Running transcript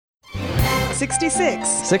66.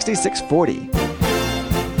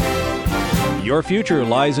 6640. Your future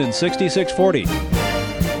lies in 6640.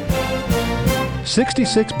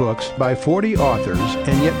 66 books by 40 authors,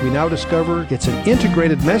 and yet we now discover it's an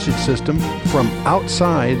integrated message system from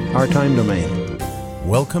outside our time domain.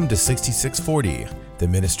 Welcome to 6640, the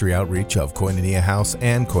ministry outreach of Koinonia House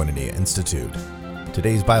and Koinonia Institute.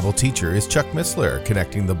 Today's Bible teacher is Chuck Missler,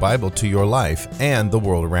 connecting the Bible to your life and the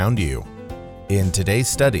world around you. In today's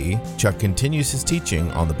study, Chuck continues his teaching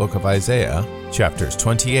on the book of Isaiah, chapters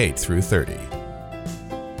 28 through 30.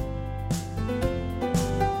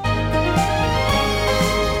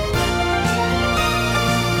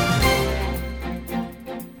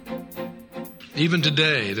 Even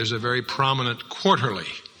today, there's a very prominent quarterly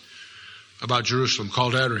about Jerusalem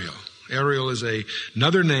called Ariel. Ariel is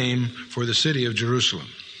another name for the city of Jerusalem.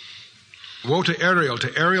 Woe to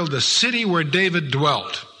Ariel, the city where David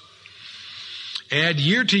dwelt. Add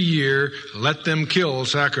year to year, let them kill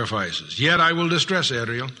sacrifices. Yet I will distress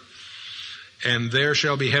Ariel, and there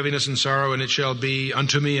shall be heaviness and sorrow, and it shall be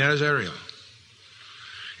unto me as Ariel.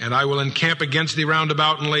 And I will encamp against thee round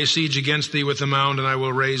about and lay siege against thee with the mound, and I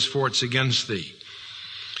will raise forts against thee.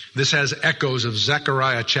 This has echoes of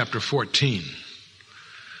Zechariah chapter 14.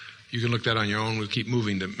 You can look that on your own. We'll keep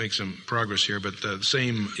moving to make some progress here, but the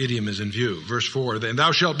same idiom is in view. Verse 4, and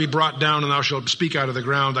thou shalt be brought down, and thou shalt speak out of the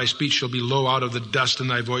ground. Thy speech shall be low out of the dust, and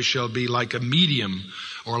thy voice shall be like a medium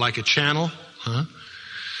or like a channel.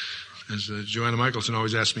 As Joanna Michelson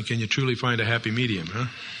always asks me, can you truly find a happy medium?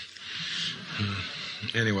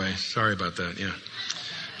 Anyway, sorry about that, yeah.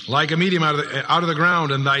 Like a medium out of the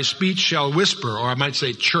ground, and thy speech shall whisper, or I might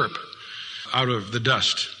say chirp, out of the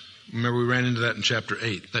dust. Remember, we ran into that in chapter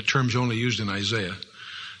 8. That term's only used in Isaiah.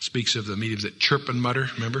 Speaks of the mediums that chirp and mutter,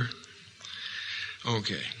 remember?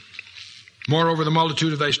 Okay. Moreover, the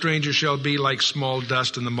multitude of thy strangers shall be like small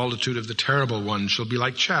dust, and the multitude of the terrible ones shall be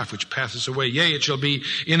like chaff, which passeth away. Yea, it shall be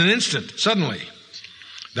in an instant, suddenly.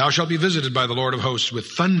 Thou shalt be visited by the Lord of hosts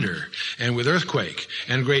with thunder and with earthquake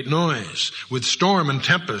and great noise, with storm and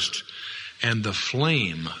tempest, and the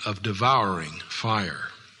flame of devouring fire.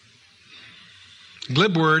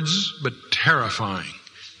 Glib words, but terrifying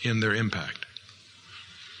in their impact.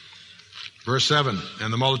 Verse 7,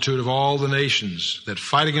 and the multitude of all the nations that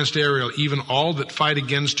fight against Ariel, even all that fight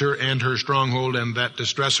against her and her stronghold and that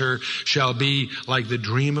distress her, shall be like the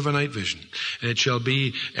dream of a night vision. And it shall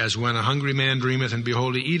be as when a hungry man dreameth, and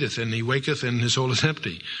behold, he eateth, and he waketh, and his soul is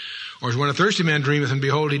empty. Or as when a thirsty man dreameth, and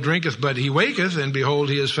behold, he drinketh, but he waketh, and behold,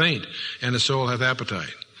 he is faint, and his soul hath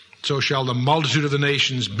appetite. So shall the multitude of the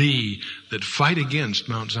nations be that fight against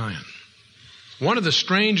Mount Zion. One of the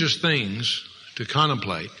strangest things to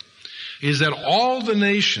contemplate is that all the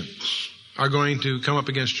nations are going to come up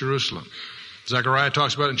against Jerusalem. Zechariah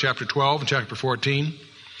talks about it in chapter 12 and chapter 14.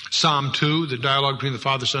 Psalm 2, the dialogue between the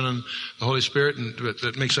Father, Son, and the Holy Spirit, and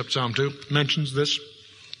that makes up Psalm 2, mentions this.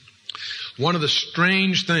 One of the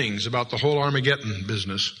strange things about the whole Armageddon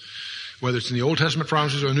business, whether it's in the Old Testament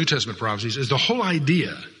prophecies or New Testament prophecies, is the whole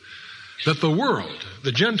idea that the world,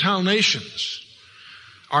 the Gentile nations,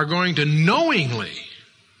 are going to knowingly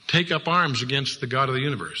take up arms against the God of the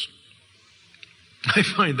universe. I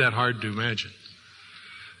find that hard to imagine.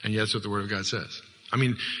 And yet that's what the Word of God says. I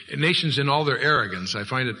mean, nations in all their arrogance, I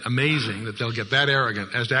find it amazing that they'll get that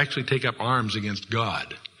arrogant as to actually take up arms against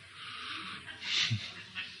God.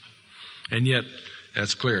 And yet,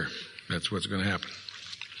 that's clear. That's what's going to happen.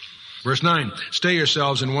 Verse 9, stay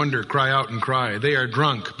yourselves and wonder, cry out and cry. They are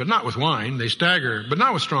drunk, but not with wine. They stagger, but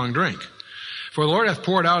not with strong drink. For the Lord hath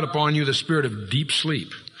poured out upon you the spirit of deep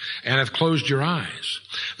sleep, and hath closed your eyes.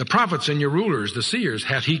 The prophets and your rulers, the seers,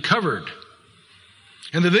 hath he covered.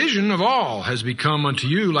 And the vision of all has become unto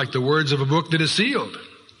you like the words of a book that is sealed,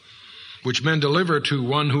 which men deliver to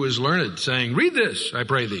one who is learned, saying, read this, I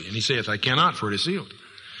pray thee. And he saith, I cannot, for it is sealed.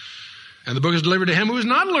 And the book is delivered to him who is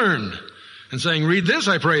not learned, and saying, read this,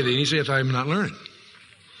 I pray thee. And he saith, I am not learned.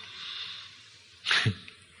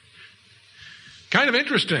 Kind of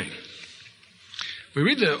interesting. We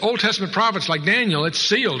read the Old Testament prophets like Daniel, it's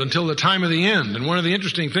sealed until the time of the end. And one of the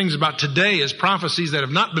interesting things about today is prophecies that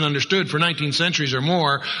have not been understood for 19 centuries or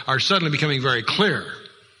more are suddenly becoming very clear.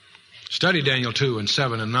 Study Daniel 2 and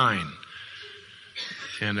 7 and 9.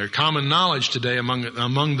 And they're common knowledge today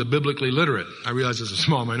among the biblically literate. I realize it's a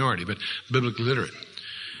small minority, but biblically literate.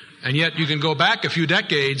 And yet you can go back a few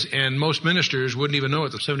decades and most ministers wouldn't even know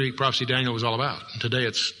what the 70-week prophecy Daniel was all about. Today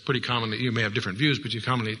it's pretty commonly, you may have different views, but you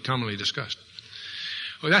commonly discussed.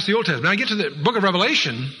 Well, that's the Old Testament. Now I get to the book of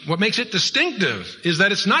Revelation. What makes it distinctive is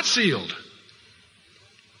that it's not sealed.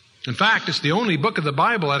 In fact, it's the only book of the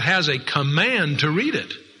Bible that has a command to read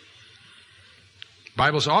it.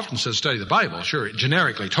 Bible often says study the Bible, sure,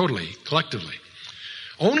 generically, totally, collectively.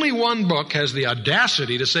 Only one book has the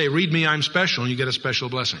audacity to say, read me, I'm special, and you get a special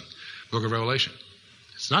blessing. Book of Revelation.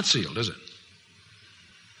 It's not sealed, is it?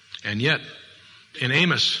 And yet, in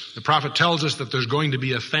Amos, the prophet tells us that there's going to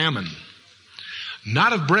be a famine,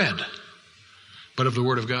 not of bread, but of the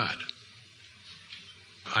Word of God.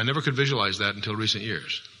 I never could visualize that until recent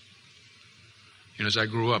years. As I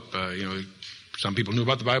grew up, some people knew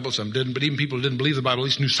about the Bible, some didn't, but even people who didn't believe the Bible at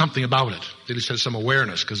least knew something about it. They at least had some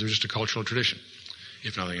awareness because it was just a cultural tradition,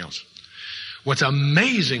 if nothing else. What's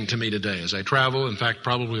amazing to me today as I travel, in fact,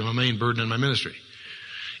 probably my main burden in my ministry,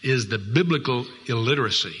 is the biblical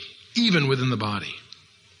illiteracy, even within the body.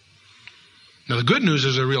 Now, the good news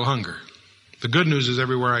is a real hunger. The good news is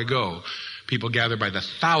everywhere I go, people gather by the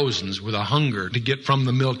thousands with a hunger to get from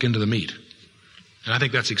the milk into the meat. And I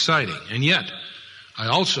think that's exciting. And yet, I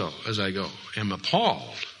also, as I go, am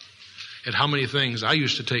appalled at how many things I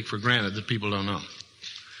used to take for granted that people don't know.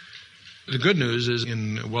 The good news is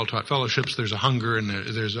in well-taught fellowships, there's a hunger and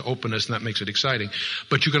there's an openness, and that makes it exciting.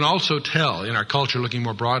 But you can also tell in our culture, looking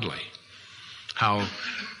more broadly, how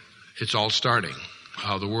it's all starting,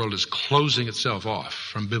 how the world is closing itself off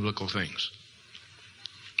from biblical things.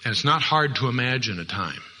 And it's not hard to imagine a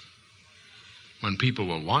time when people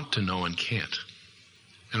will want to know and can't.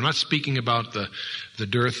 And I'm not speaking about the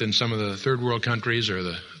dearth in some of the third world countries or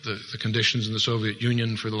the conditions in the Soviet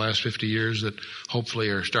Union for the last 50 years that hopefully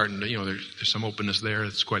are starting to, there's some openness there.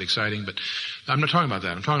 It's quite exciting. But I'm not talking about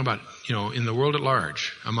that. I'm talking about, in the world at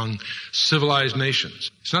large, among civilized nations.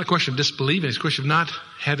 It's not a question of disbelieving. It's a question of not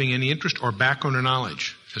having any interest or background or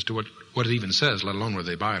knowledge as to what it even says, let alone whether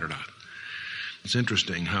they buy it or not. It's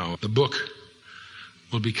interesting how the book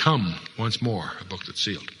will become once more a book that's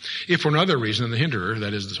sealed. If for another reason, the hinderer,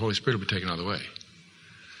 that is the Holy Spirit, will be taken out of the way.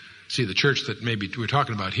 See, the church that maybe we're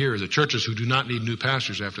talking about here is the churches who do not need new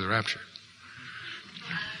pastors after the rapture.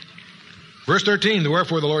 Verse 13,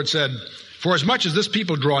 wherefore the Lord said, for as much as this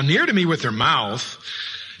people draw near to me with their mouth,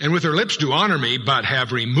 and with their lips do honor me, but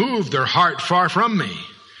have removed their heart far from me,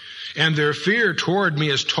 and their fear toward me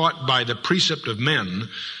is taught by the precept of men,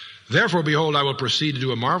 therefore, behold, I will proceed to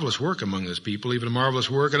do a marvelous work among this people, even a marvelous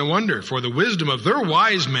work and a wonder. For the wisdom of their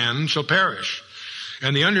wise men shall perish,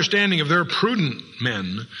 and the understanding of their prudent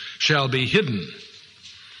men shall be hidden.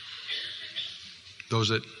 Those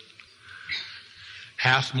that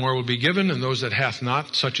hath more will be given, and those that hath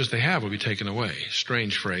not, such as they have, will be taken away.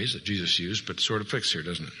 Strange phrase that Jesus used, but sort of fits here,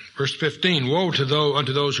 doesn't it? Verse 15, woe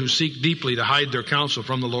unto those who seek deeply to hide their counsel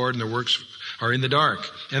from the Lord, and their works are in the dark.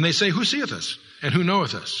 And they say, who seeth us, and who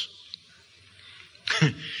knoweth us?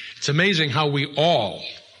 It's amazing how we all,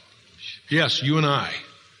 yes, you and I,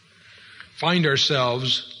 find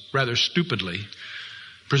ourselves rather stupidly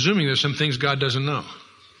presuming there's some things God doesn't know.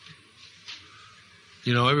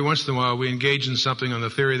 Every once in a while we engage in something on the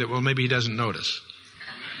theory that, well, maybe he doesn't notice.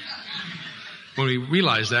 When we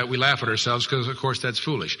realize that, we laugh at ourselves because, of course, that's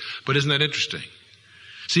foolish. But isn't that interesting?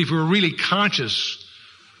 See, if we were really conscious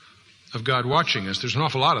of God watching us, there's an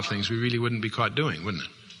awful lot of things we really wouldn't be caught doing, wouldn't it?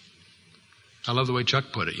 I love the way Chuck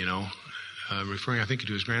put it, referring, I think,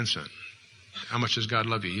 to his grandson. How much does God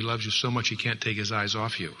love you? He loves you so much he can't take his eyes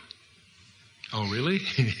off you. Oh, really?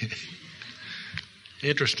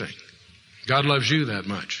 Interesting. God loves you that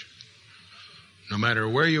much. No matter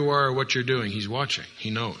where you are or what you're doing, he's watching.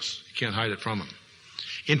 He knows. You can't hide it from him.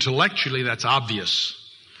 Intellectually, that's obvious.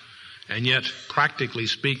 And yet, practically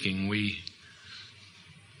speaking, we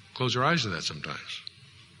close our eyes to that sometimes.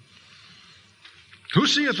 Who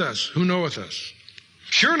seeth us? Who knoweth us?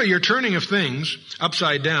 Surely your turning of things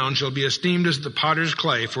upside down shall be esteemed as the potter's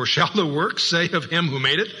clay. For shall the work say of him who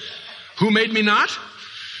made it, who made me not?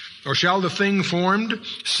 Or shall the thing formed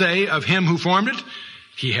say of him who formed it,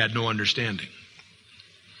 he had no understanding?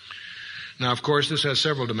 Now, of course, this has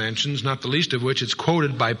several dimensions, not the least of which it's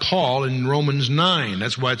quoted by Paul in Romans 9.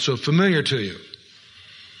 That's why it's so familiar to you.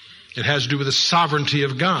 It has to do with the sovereignty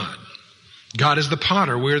of God. God is the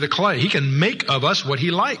potter, we're the clay. He can make of us what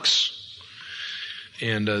he likes.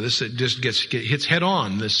 And this just hits head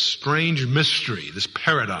on, this strange mystery, this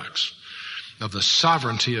paradox of the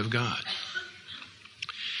sovereignty of God.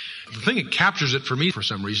 The thing that captures it for me for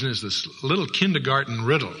some reason is this little kindergarten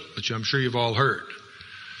riddle, which I'm sure you've all heard.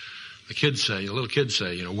 The little kids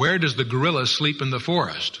say, where does the gorilla sleep in the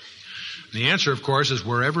forest? And the answer, of course, is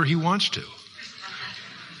wherever he wants to.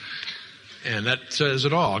 And that says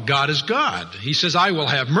it all. God is God. He says, I will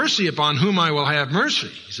have mercy upon whom I will have mercy,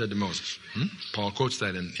 he said to Moses. Paul quotes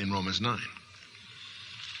that in Romans 9.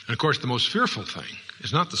 And of course, the most fearful thing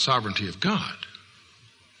is not the sovereignty of God.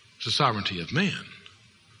 It's the sovereignty of man.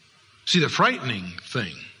 See, the frightening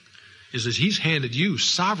thing is that he's handed you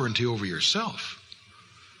sovereignty over yourself.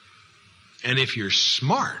 And if you're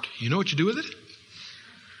smart, you know what you do with it?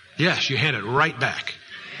 Yes, you hand it right back.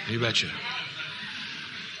 You betcha.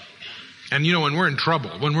 And you know, when we're in trouble,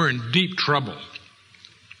 when we're in deep trouble,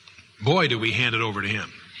 boy, do we hand it over to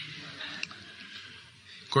him.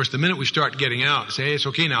 Of course, the minute we start getting out, say, hey, it's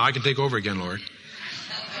okay now, I can take over again, Lord.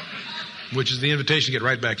 Which is the invitation to get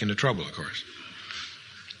right back into trouble, of course.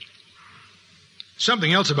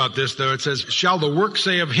 Something else about this, though, it says, shall the work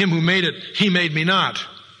say of him who made it, he made me not?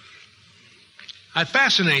 That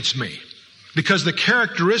fascinates me, because the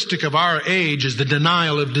characteristic of our age is the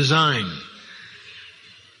denial of design.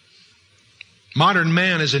 Modern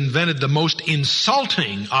man has invented the most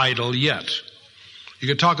insulting idol yet. You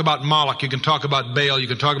can talk about Moloch, you can talk about Baal, you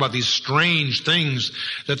can talk about these strange things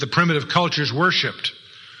that the primitive cultures worshipped.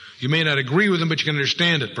 You may not agree with them, but you can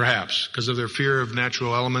understand it, perhaps, because of their fear of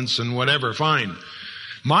natural elements and whatever. Fine.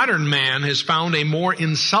 Modern man has found a more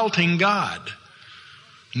insulting God.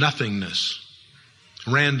 Nothingness.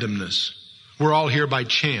 Randomness. We're all here by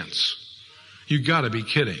chance. You gotta be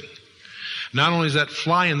kidding. Not only does that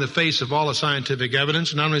fly in the face of all the scientific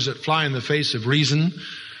evidence, not only does it fly in the face of reason,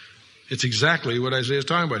 it's exactly what Isaiah is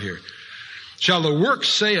talking about here. Shall the work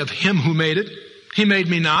say of him who made it, he made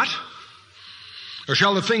me not? Or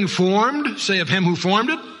shall the thing formed say of him who formed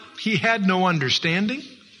it, he had no understanding?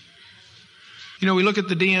 You know, we look at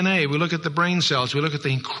the DNA, we look at the brain cells, we look at the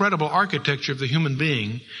incredible architecture of the human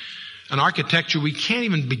being, an architecture we can't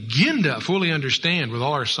even begin to fully understand with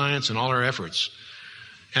all our science and all our efforts.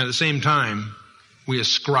 And at the same time, we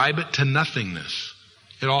ascribe it to nothingness.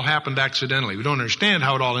 It all happened accidentally. We don't understand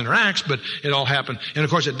how it all interacts, but it all happened. And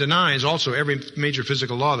of course, it denies also every major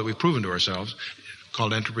physical law that we've proven to ourselves,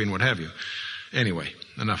 called entropy and what have you. Anyway,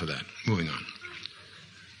 enough of that. Moving on.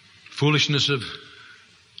 Foolishness of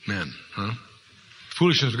men, huh?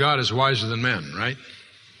 Foolishness of God is wiser than men, right?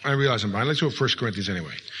 I realize I'm behind. Let's go to 1 Corinthians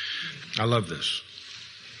anyway. I love this.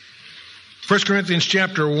 1 Corinthians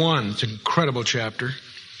chapter 1. It's an incredible chapter.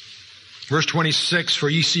 Verse 26, for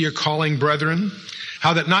ye see your calling, brethren,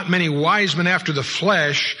 how that not many wise men after the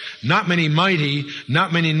flesh, not many mighty,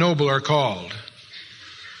 not many noble are called.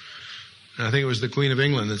 And I think it was the Queen of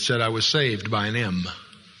England that said, I was saved by an M.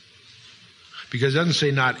 Because it doesn't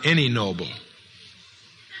say not any noble. It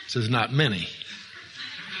says not many.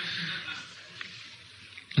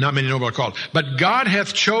 Not many noble are called. But God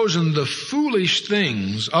hath chosen the foolish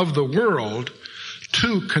things of the world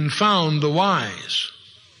to confound the wise.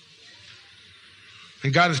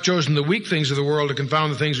 And God hath chosen the weak things of the world to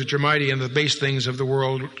confound the things which are mighty, and the base things of the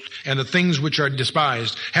world, and the things which are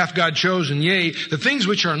despised. Hath God chosen, yea, the things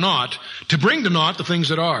which are not, to bring to naught the things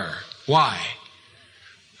that are. Why?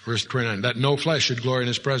 Verse 29, that no flesh should glory in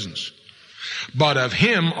his presence. But of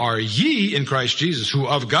him are ye in Christ Jesus, who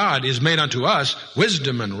of God is made unto us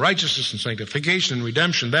wisdom and righteousness and sanctification and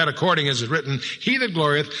redemption, that according as is written, he that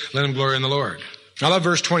glorieth, let him glory in the Lord. I love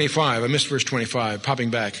verse 25. I missed verse 25. Popping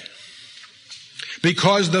back.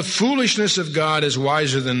 Because the foolishness of God is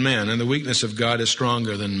wiser than men, and the weakness of God is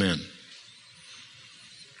stronger than men.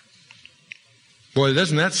 Boy,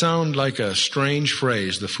 doesn't that sound like a strange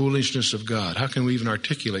phrase, the foolishness of God? How can we even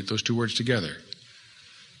articulate those two words together?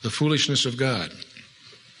 The foolishness of God.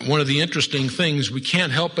 One of the interesting things we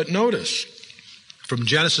can't help but notice from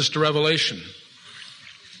Genesis to Revelation,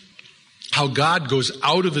 how God goes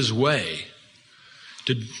out of his way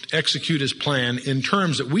to execute his plan in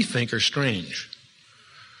terms that we think are strange.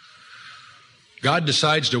 God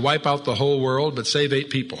decides to wipe out the whole world but save 8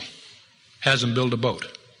 people. Has them build a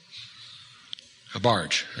boat. A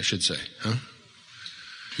barge, I should say. Huh?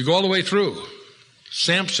 You go all the way through.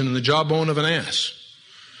 Samson and the jawbone of an ass.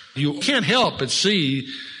 You can't help but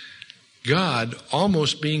see God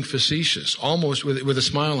almost being facetious, almost with a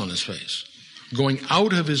smile on his face, going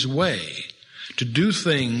out of his way to do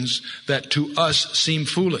things that to us seem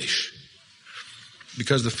foolish.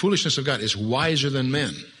 Because the foolishness of God is wiser than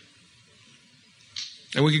men.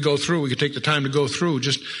 And we could take the time to go through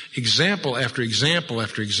just example after example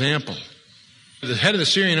after example. The head of the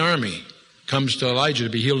Syrian army comes to Elijah to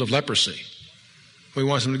be healed of leprosy. He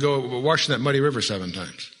wants him to go wash in that muddy river 7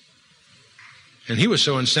 times. And he was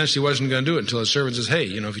so incensed he wasn't going to do it until his servant says, hey,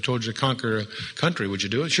 if he told you to conquer a country, would you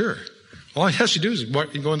do it? Sure. All he has to do is go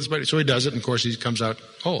in this muddy. So he does it, and of course he comes out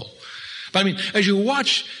whole. But as you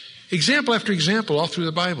watch example after example all through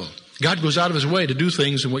the Bible, God goes out of his way to do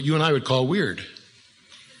things in what you and I would call weird.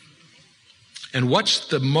 And what's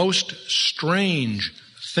the most strange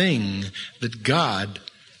thing that God,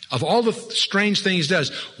 of all the strange things he does,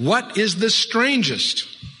 what is the strangest?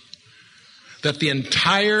 That the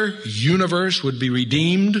entire universe would be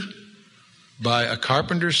redeemed by a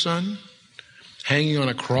carpenter's son hanging on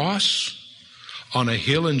a cross on a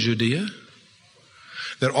hill in Judea,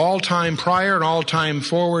 that all time prior and all time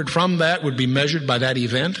forward from that would be measured by that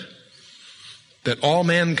event, that all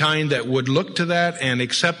mankind that would look to that and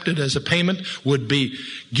accept it as a payment would be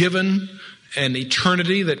given an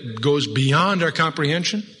eternity that goes beyond our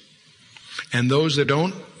comprehension, and those that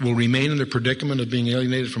don't will remain in the predicament of being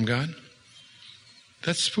alienated from God?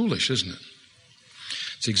 That's foolish, isn't it?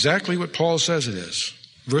 It's exactly what Paul says it is.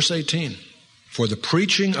 Verse 18, for the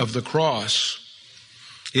preaching of the cross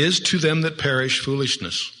is to them that perish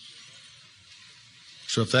foolishness.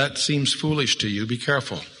 So if that seems foolish to you, be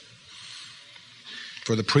careful.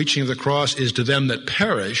 For the preaching of the cross is to them that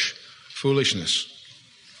perish foolishness.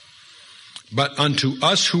 But unto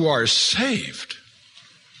us who are saved,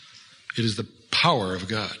 it is the power of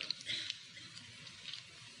God.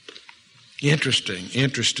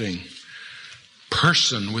 Interesting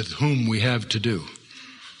person with whom we have to do.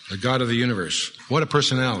 The God of the universe. What a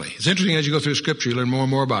personality. It's interesting as you go through Scripture, you learn more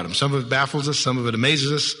and more about him. Some of it baffles us, some of it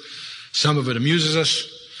amazes us, some of it amuses us.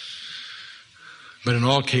 But in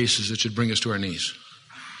all cases, it should bring us to our knees.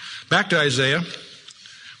 Back to Isaiah.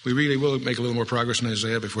 We really will make a little more progress in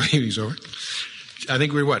Isaiah before he's over. I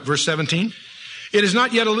think we're verse 17? It is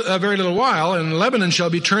not yet a very little while, and Lebanon shall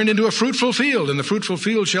be turned into a fruitful field, and the fruitful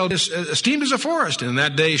field shall be esteemed as a forest. And in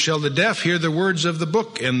that day shall the deaf hear the words of the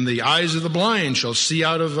book, and the eyes of the blind shall see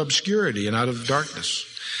out of obscurity and out of darkness.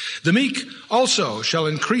 The meek also shall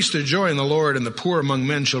increase their joy in the Lord, and the poor among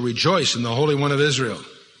men shall rejoice in the Holy One of Israel.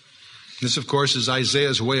 This, of course, is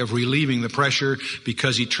Isaiah's way of relieving the pressure,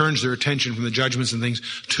 because he turns their attention from the judgments and things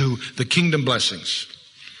to the kingdom blessings,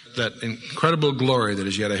 that incredible glory that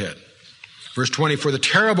is yet ahead. Verse 20, for the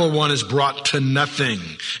terrible one is brought to nothing,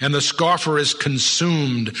 and the scoffer is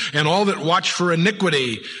consumed, and all that watch for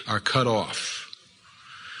iniquity are cut off.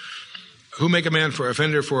 Who make a man for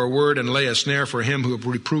offender for a word, and lay a snare for him who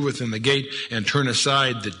reproveth in the gate, and turn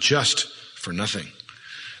aside the just for nothing?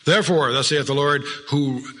 Therefore, thus saith the Lord,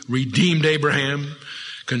 who redeemed Abraham,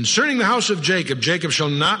 concerning the house of Jacob, Jacob shall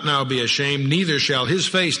not now be ashamed, neither shall his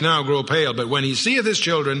face now grow pale. But when he seeth his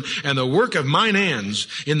children and the work of mine hands,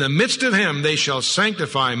 in the midst of him they shall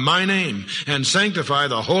sanctify my name, and sanctify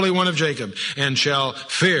the Holy One of Jacob, and shall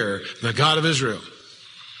fear the God of Israel.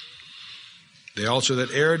 They also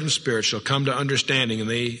that erred in spirit shall come to understanding, and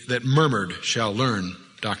they that murmured shall learn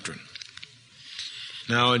doctrine.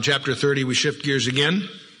 Now in chapter 30 we shift gears again.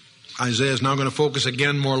 Isaiah is now going to focus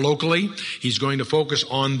again more locally. He's going to focus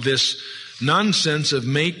on this nonsense of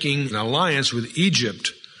making an alliance with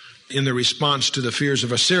Egypt in the response to the fears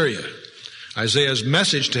of Assyria. Isaiah's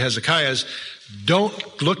message to Hezekiah is,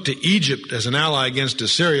 don't look to Egypt as an ally against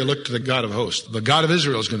Assyria, look to the God of hosts. The God of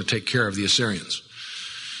Israel is going to take care of the Assyrians.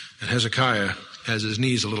 And Hezekiah has his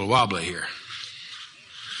knees a little wobbly here.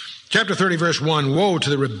 Chapter 30, verse 1, woe to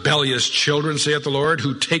the rebellious children, saith the Lord,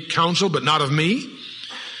 who take counsel, but not of me,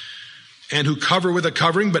 and who cover with a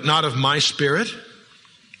covering, but not of my spirit,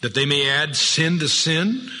 that they may add sin to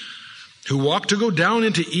sin, who walk to go down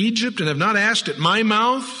into Egypt and have not asked at my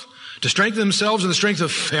mouth, to strengthen themselves in the strength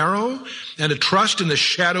of Pharaoh, and to trust in the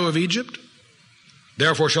shadow of Egypt.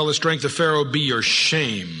 Therefore shall the strength of Pharaoh be your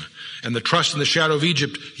shame, and the trust in the shadow of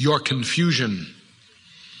Egypt your confusion.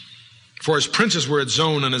 For his princes were at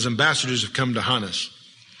Zon, and his ambassadors have come to Hanes.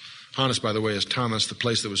 Hanes, by the way, is Thomas, the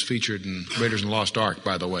place that was featured in Raiders and Lost Ark,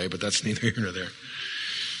 by the way, but that's neither here nor there.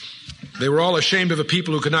 They were all ashamed of a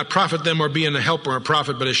people who could not profit them or be a help or a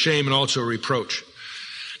profit, but a shame and also a reproach.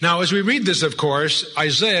 Now, as we read this, of course,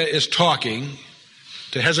 Isaiah is talking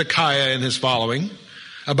to Hezekiah and his following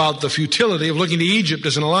about the futility of looking to Egypt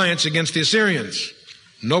as an alliance against the Assyrians.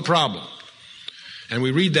 No problem. And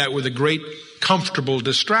we read that with a great comfortable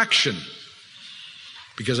distraction,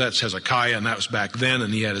 because that's Hezekiah, and that was back then,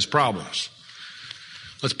 and he had his problems.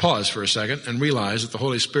 Let's pause for a second and realize that the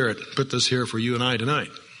Holy Spirit put this here for you and I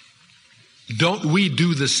tonight. Don't we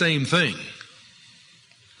do the same thing?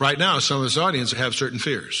 Right now, some of this audience have certain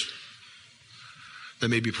fears. They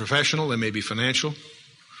may be professional, they may be financial,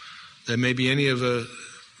 they may be any of a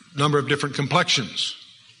number of different complexions.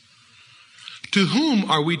 To whom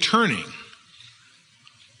are we turning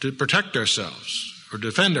to protect ourselves or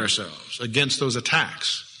defend ourselves against those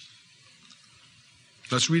attacks?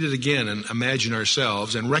 Let's read it again and imagine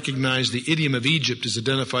ourselves and recognize the idiom of Egypt is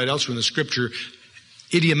identified elsewhere in the Scripture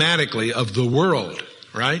idiomatically of the world,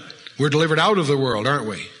 right? We're delivered out of the world, aren't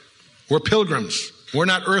we? We're pilgrims. We're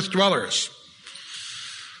not earth dwellers.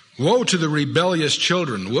 Woe to the rebellious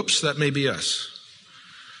children, whoops, that may be us,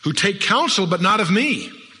 who take counsel but not of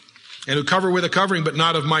me, and who cover with a covering but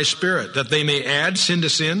not of my spirit, that they may add sin to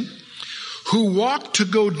sin, who walked to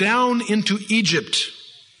go down into Egypt,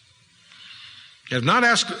 have not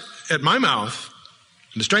asked at my mouth,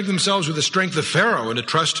 and to strengthen themselves with the strength of Pharaoh, and to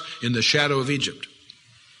trust in the shadow of Egypt.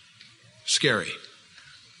 Scary.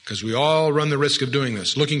 Because we all run the risk of doing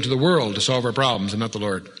this, looking to the world to solve our problems and not the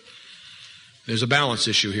Lord. There's a balance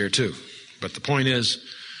issue here too. But the point is,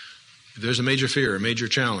 if there's a major fear, a major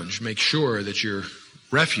challenge, make sure that your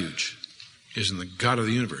refuge is in the God of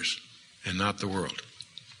the universe and not the world.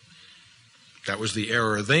 That was the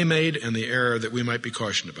error they made and the error that we might be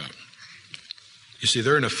cautioned about. You see,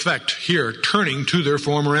 they're in effect here turning to their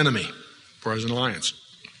former enemy for as an alliance.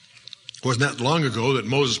 It wasn't that long ago that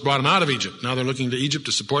Moses brought them out of Egypt. Now they're looking to Egypt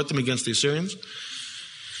to support them against the Assyrians.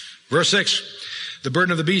 Verse 6, the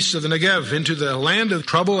burden of the beasts of the Negev into the land of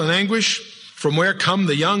trouble and anguish, from where come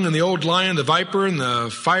the young and the old lion, the viper, and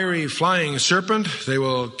the fiery flying serpent. They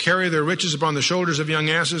will carry their riches upon the shoulders of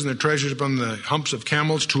young asses and their treasures upon the humps of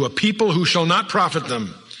camels, to a people who shall not profit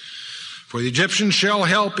them. For the Egyptians shall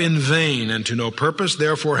help in vain and to no purpose.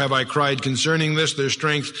 Therefore have I cried concerning this, their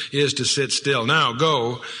strength is to sit still. Now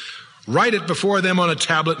go, write it before them on a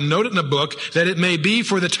tablet and note it in a book, that it may be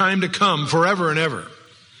for the time to come, forever and ever.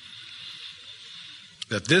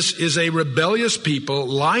 That this is a rebellious people,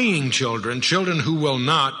 lying children, children who will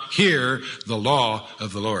not hear the law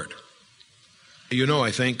of the Lord. You know,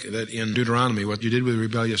 I think, that in Deuteronomy, what you did with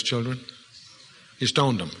rebellious children? You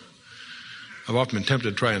stoned them. I've often been tempted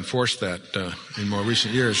to try and enforce that in more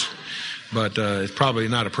recent years, but it's probably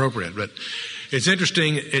not appropriate. But it's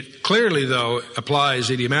interesting. It clearly, though, applies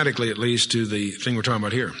idiomatically, at least, to the thing we're talking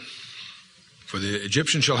about here. For the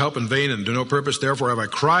Egyptians shall help in vain and to no purpose. Therefore have I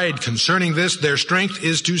cried concerning this. Their strength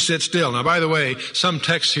is to sit still. Now, by the way, some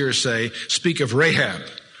texts here speak of Rahab,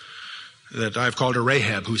 that I've called her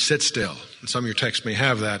Rahab, who sits still. And some of your texts may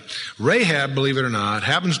have that. Rahab, believe it or not,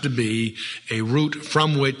 happens to be a root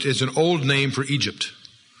from which is an old name for Egypt.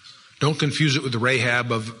 Don't confuse it with the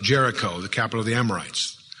Rahab of Jericho, the capital of the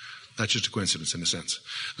Amorites. That's just a coincidence in a sense.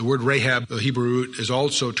 The word Rahab, the Hebrew root, is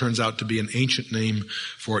also turns out to be an ancient name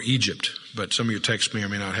for Egypt. But some of your texts may or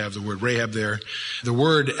may not have the word Rahab there. The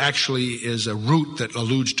word actually is a root that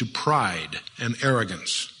alludes to pride and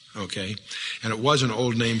arrogance. Okay? And it was an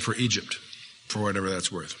old name for Egypt, for whatever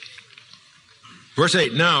that's worth. Verse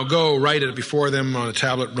 8, now go, write it before them on a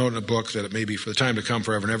tablet, wrote in a book, that it may be for the time to come,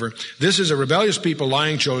 forever and ever. This is a rebellious people,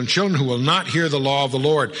 lying children, children who will not hear the law of the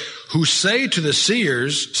Lord, who say to the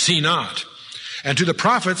seers, see not, and to the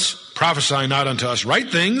prophets, prophesy not unto us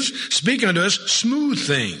right things, speak unto us smooth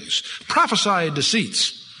things, prophesy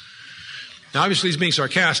deceits. Now obviously he's being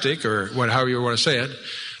sarcastic, or however you want to say it.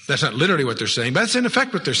 That's not literally what they're saying, but that's in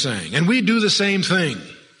effect what they're saying. And we do the same thing.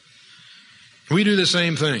 We do the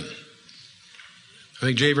same thing. I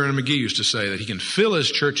think J. Vernon McGee used to say that he can fill his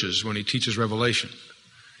churches when he teaches Revelation,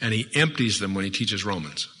 and he empties them when he teaches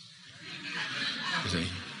Romans. You see?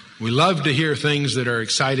 We love to hear things that are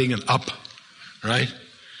exciting and up, right?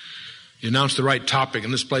 You announce the right topic,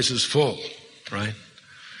 and this place is full, right?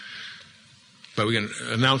 But we can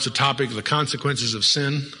announce a topic of the consequences of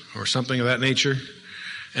sin or something of that nature,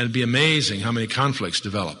 and it'd be amazing how many conflicts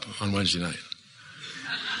develop on Wednesday night.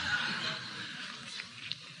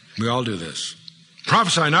 We all do this.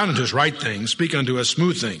 Prophesy not unto us right things, speak unto us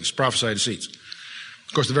smooth things, prophesy deceits.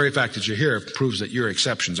 Of course, the very fact that you're here proves that you're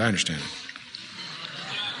exceptions. I understand it.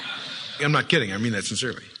 I'm not kidding. I mean that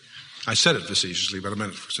sincerely. I said it facetiously, but I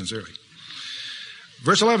meant it sincerely.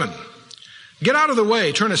 Verse 11. Get out of the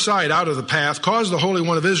way, turn aside out of the path, cause the Holy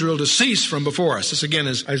One of Israel to cease from before us. This again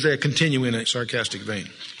is Isaiah continuing in a sarcastic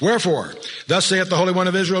vein. Wherefore, thus saith the Holy One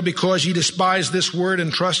of Israel, because ye despise this word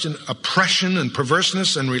and trust in oppression and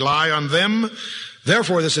perverseness and rely on them,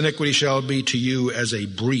 therefore this iniquity shall be to you as a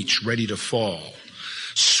breach ready to fall,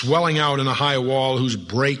 swelling out in a high wall whose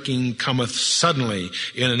breaking cometh suddenly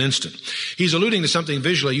in an instant. He's alluding to something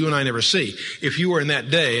visually you and I never see. If you were in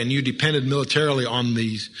that day and you depended militarily on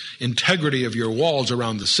the integrity of your walls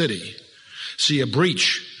around the city, see a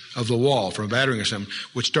breach of the wall from a battering or something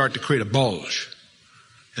would start to create a bulge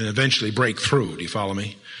and eventually break through. Do you follow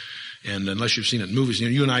me? And unless you've seen it in movies,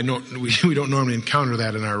 you and I we don't normally encounter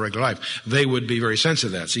that in our regular life. They would be very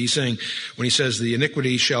sensitive to that. So he's saying, when he says the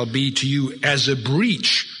iniquity shall be to you as a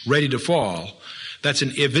breach ready to fall, that's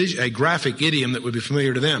a graphic idiom that would be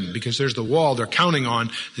familiar to them, because there's the wall they're counting on.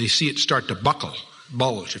 They see it start to buckle,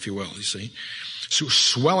 bulge, if you will, you see. So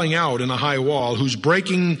swelling out in a high wall whose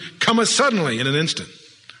breaking cometh suddenly in an instant.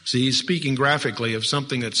 See, he's speaking graphically of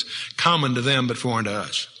something that's common to them but foreign to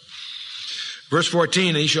us. Verse 14,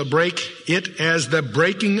 and he shall break it as the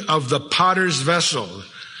breaking of the potter's vessel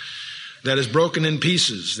that is broken in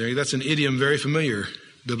pieces. That's an idiom, very familiar,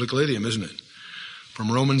 biblical idiom, isn't it?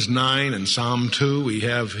 From Romans 9 and Psalm 2, we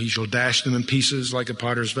have, he shall dash them in pieces like a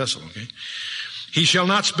potter's vessel. Okay? He shall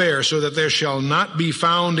not spare, so that there shall not be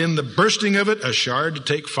found in the bursting of it a shard to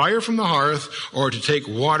take fire from the hearth or to take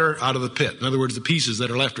water out of the pit. In other words, the pieces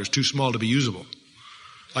that are left are too small to be usable.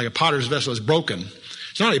 Like a potter's vessel is broken.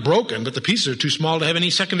 It's not only broken, but the pieces are too small to have any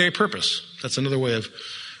secondary purpose. That's another way of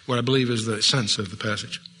what I believe is the sense of the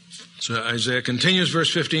passage. So Isaiah continues,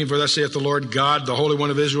 verse 15, for thus saith the Lord God, the Holy One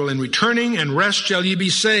of Israel, in returning and rest shall ye be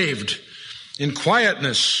saved. In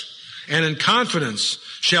quietness and in confidence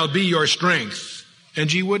shall be your strength.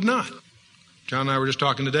 And ye would not. John and I were just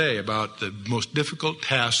talking today about the most difficult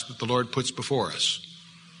task that the Lord puts before us.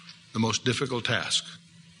 The most difficult task.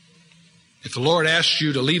 If the Lord asked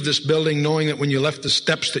you to leave this building knowing that when you left the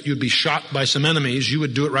steps that you'd be shot by some enemies, you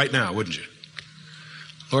would do it right now, wouldn't you?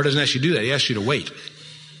 The Lord doesn't ask you to do that. He asks you to wait.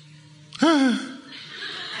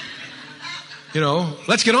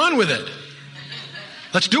 Let's get on with it.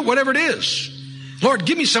 Let's do whatever it is. Lord,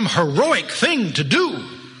 give me some heroic thing to do.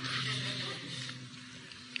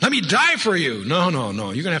 Let me die for you. No. You're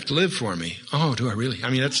going to have to live for me. Oh, do I really? I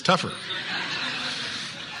mean, that's tougher.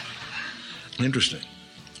 Interesting.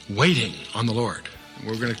 Waiting on the Lord.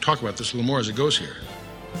 We're going to talk about this a little more as it goes here.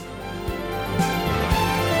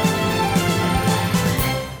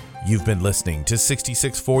 You've been listening to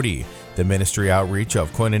 6640, the ministry outreach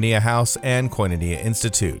of Koinonia House and Koinonia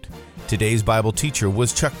Institute. Today's Bible teacher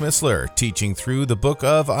was Chuck Missler, teaching through the book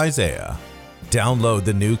of Isaiah. Download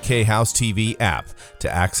the new K-House TV app to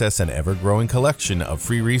access an ever-growing collection of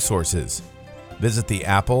free resources. Visit the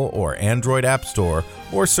Apple or Android App Store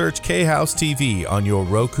or search K-House TV on your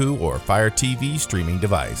Roku or Fire TV streaming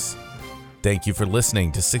device. Thank you for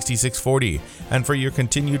listening to 6640 and for your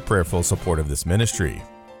continued prayerful support of this ministry.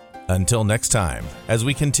 Until next time, as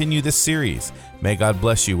we continue this series, may God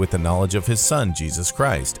bless you with the knowledge of His Son, Jesus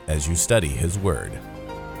Christ, as you study His Word.